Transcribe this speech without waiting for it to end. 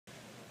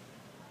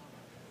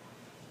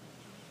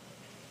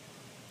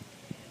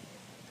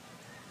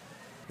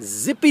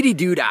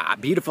Zippity-doo-dah,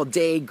 beautiful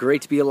day,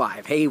 great to be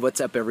alive. Hey,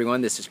 what's up everyone?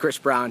 This is Chris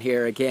Brown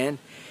here again.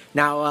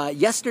 Now,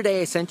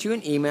 yesterday I sent you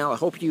an email. I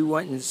hope you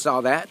went and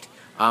saw that.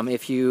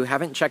 If you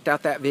haven't checked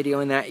out that video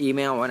in that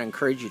email, I want to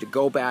encourage you to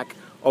go back,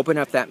 open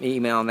up that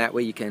email, and that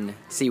way you can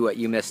see what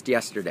you missed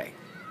yesterday.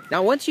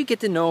 Now, once you get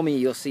to know me,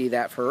 you'll see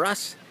that for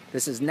us,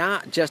 this is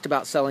not just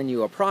about selling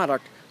you a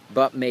product,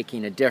 but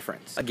making a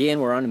difference. Again,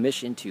 we're on a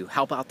mission to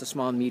help out the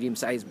small and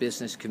medium-sized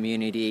business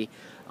community.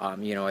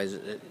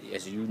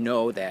 As you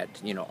know that,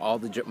 all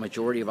the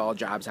majority of all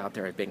jobs out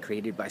there have been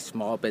created by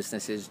small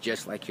businesses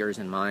just like yours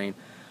and mine.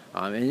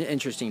 An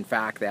interesting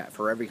fact that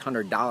for every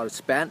 $100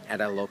 spent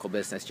at a local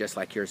business just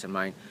like yours and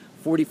mine,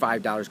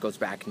 $45 goes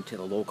back into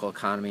the local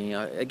economy,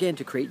 again,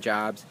 to create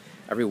jobs.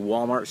 Every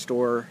Walmart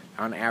store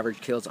on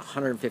average kills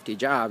 150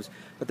 jobs,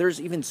 but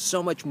there's even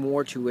so much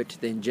more to it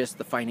than just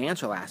the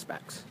financial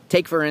aspects.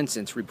 Take, for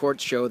instance,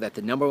 reports show that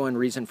the #1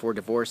 reason for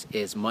divorce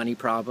is money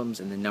problems,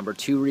 and the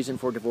 #2 reason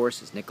for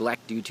divorce is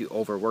neglect due to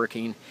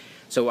overworking.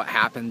 So what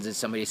happens is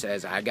somebody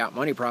says, I got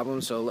money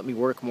problems, so let me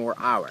work more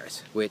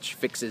hours, which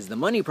fixes the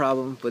money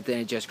problem, but then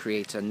it just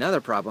creates another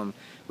problem,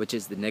 which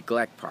is the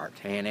neglect part.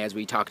 And as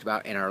we talked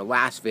about in our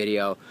last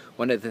video,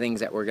 one of the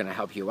things that we're going to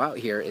help you out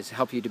here is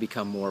help you to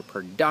become more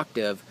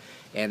productive,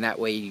 and that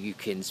way you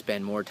can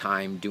spend more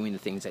time doing the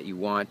things that you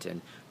want, and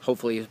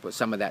hopefully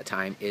some of that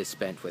time is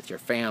spent with your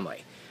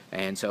family.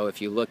 And so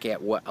if you look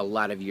at what a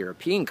lot of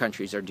European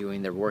countries are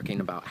doing, they're working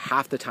about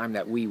half the time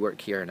that we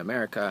work here in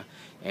America,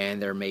 and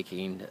they're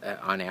making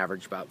on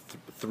average about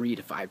 3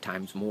 to 5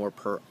 times more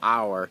per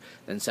hour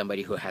than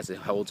somebody who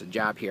holds a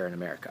job here in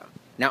America.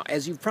 Now,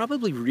 as you've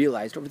probably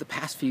realized, over the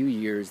past few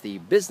years, the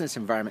business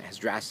environment has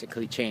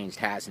drastically changed,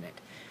 hasn't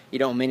it?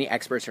 Many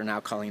experts are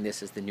now calling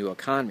this as the new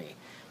economy.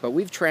 But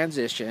we've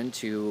transitioned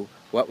to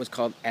what was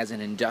called as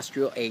an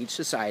industrial age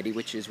society,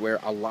 which is where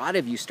a lot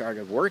of you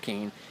started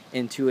working,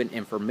 into an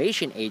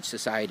information age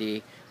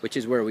society, which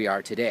is where we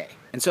are today.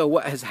 And so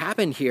what has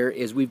happened here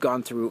is we've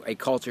gone through a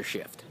culture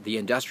shift. The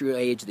industrial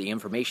age, the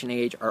information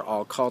age are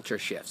all culture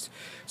shifts.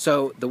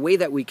 So the way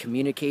that we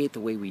communicate,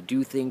 the way we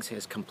do things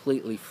has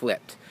completely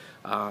flipped.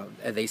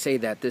 They say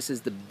that this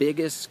is the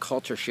biggest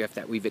culture shift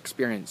that we've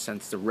experienced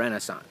since the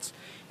Renaissance.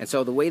 And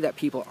so the way that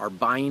people are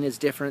buying is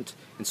different,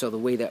 and so the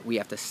way that we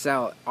have to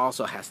sell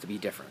also has to be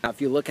different. Now,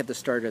 if you look at the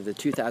start of the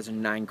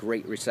 2009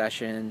 Great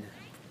Recession,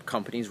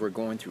 companies were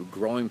going through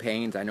growing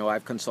pains. I know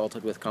I've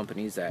consulted with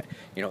companies that,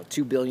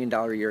 $2 billion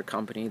a year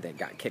company that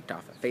got kicked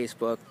off of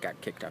Facebook, got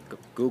kicked off of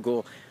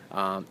Google.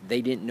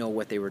 They didn't know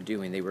what they were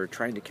doing. They were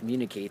trying to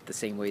communicate the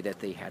same way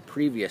that they had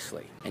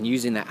previously. And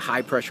using that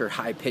high pressure,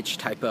 high pitch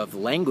type of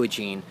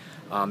languaging,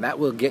 that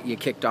will get you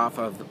kicked off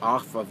of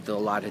a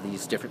lot of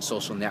these different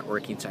social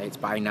networking sites.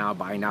 Buy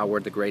now, we're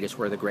the greatest,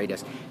 we're the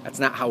greatest. That's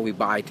not how we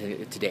buy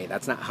today.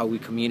 That's not how we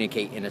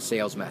communicate in a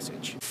sales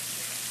message.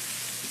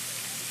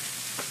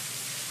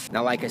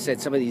 Now, like I said,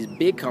 some of these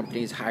big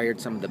companies hired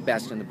some of the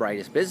best and the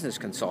brightest business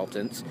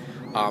consultants,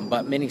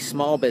 but many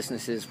small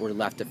businesses were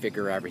left to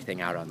figure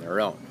everything out on their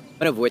own.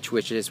 One of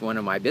which is one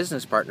of my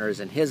business partners,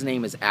 and his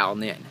name is Al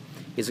Nin.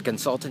 He's a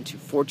consultant to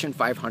Fortune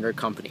 500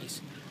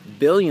 companies.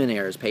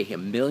 Billionaires pay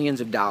him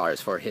millions of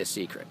dollars for his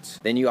secrets.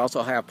 Then you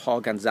also have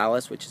Paul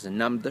Gonzalez, which is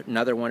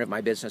another one of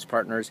my business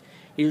partners.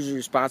 He's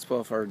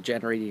responsible for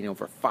generating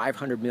over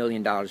 $500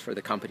 million for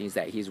the companies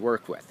that he's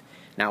worked with.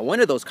 Now, one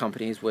of those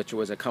companies, which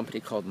was a company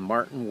called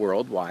Martin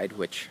Worldwide,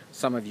 which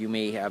some of you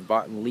may have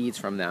bought leads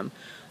from them,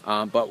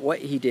 but what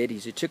he did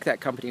is he took that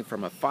company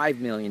from a $5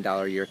 million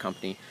a year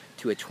company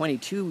to a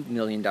 $22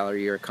 million a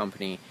year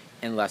company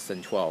in less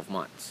than 12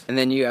 months. And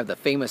then you have the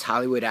famous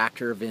Hollywood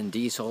actor Vin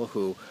Diesel,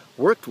 who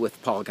worked with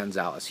Paul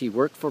Gonzalez. He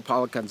worked for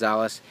Paul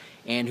Gonzalez,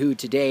 and who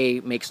today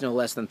makes no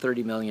less than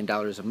 $30 million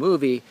a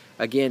movie,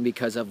 again,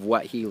 because of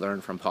what he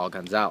learned from Paul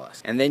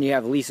Gonzalez. And then you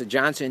have Lisa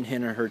Johnson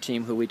and her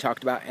team, who we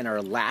talked about in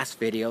our last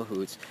video,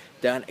 who's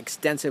done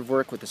extensive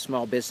work with the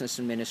Small Business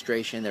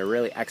Administration. They're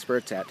really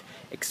experts at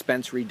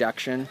expense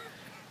reduction.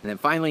 And then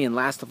finally, and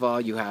last of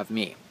all, you have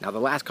me. Now, the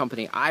last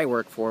company I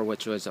worked for,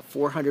 which was a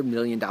 $400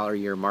 million a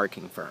year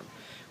marketing firm,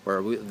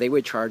 where they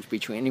would charge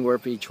anywhere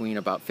between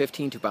about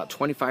 $15,000 to about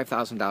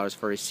 $25,000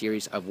 for a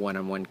series of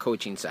one-on-one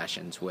coaching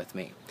sessions with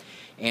me.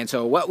 And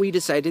so what we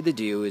decided to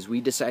do is we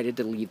decided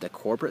to leave the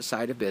corporate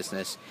side of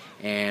business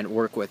and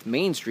work with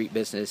Main Street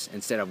business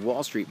instead of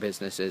Wall Street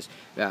businesses,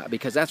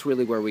 because that's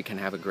really where we can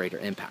have a greater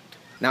impact.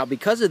 Now,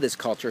 because of this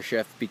culture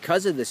shift,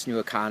 because of this new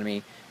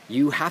economy,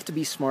 you have to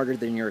be smarter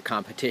than your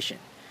competition.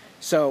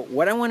 So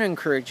what I want to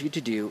encourage you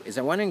to do is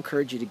I want to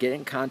encourage you to get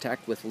in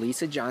contact with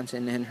Lisa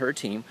Johnson and her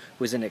team,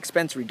 who is an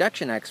expense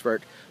reduction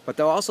expert, but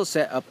they'll also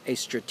set up a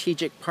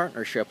strategic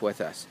partnership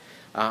with us,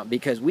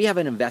 because we have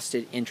an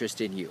invested interest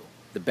in you.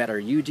 The better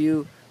you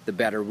do, the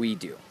better we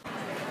do.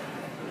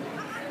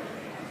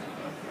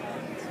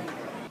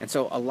 And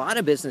so a lot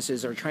of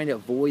businesses are trying to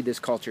avoid this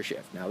culture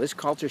shift. Now, this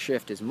culture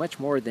shift is much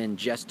more than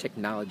just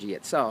technology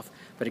itself,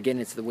 but again,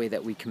 it's the way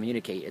that we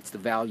communicate. It's the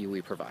value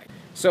we provide.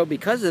 So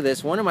because of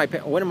this, one of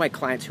my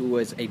clients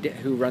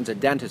who runs a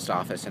dentist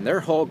office, and their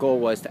whole goal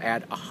was to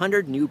add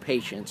 100 new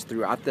patients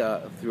throughout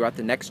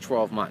the next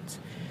 12 months.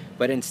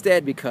 But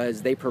instead,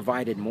 because they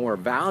provided more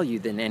value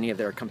than any of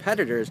their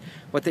competitors,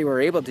 what they were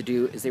able to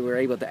do is they were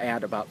able to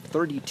add about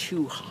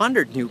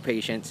 3,200 new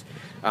patients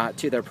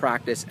to their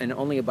practice in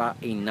only about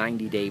a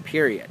 90-day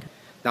period.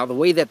 Now, the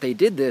way that they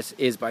did this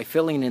is by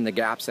filling in the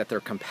gaps that their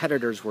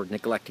competitors were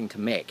neglecting to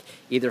make,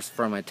 either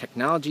from a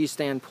technology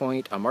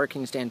standpoint, a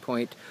marketing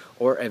standpoint,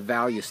 or a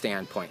value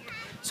standpoint.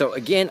 So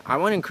again, I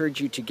want to encourage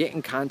you to get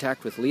in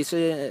contact with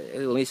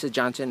Lisa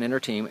Johnson and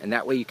her team, and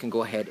that way you can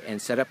go ahead and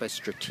set up a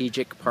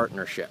strategic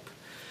partnership.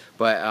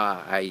 But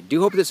I do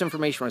hope this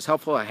information was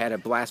helpful. I had a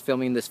blast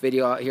filming this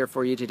video out here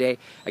for you today.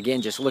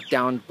 Again, just look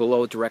down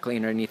below directly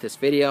underneath this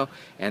video,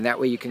 and that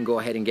way you can go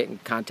ahead and get in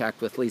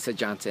contact with Lisa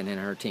Johnson and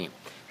her team.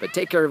 But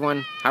take care,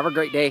 everyone. Have a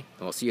great day,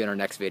 and we'll see you in our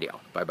next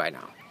video. Bye-bye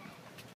now.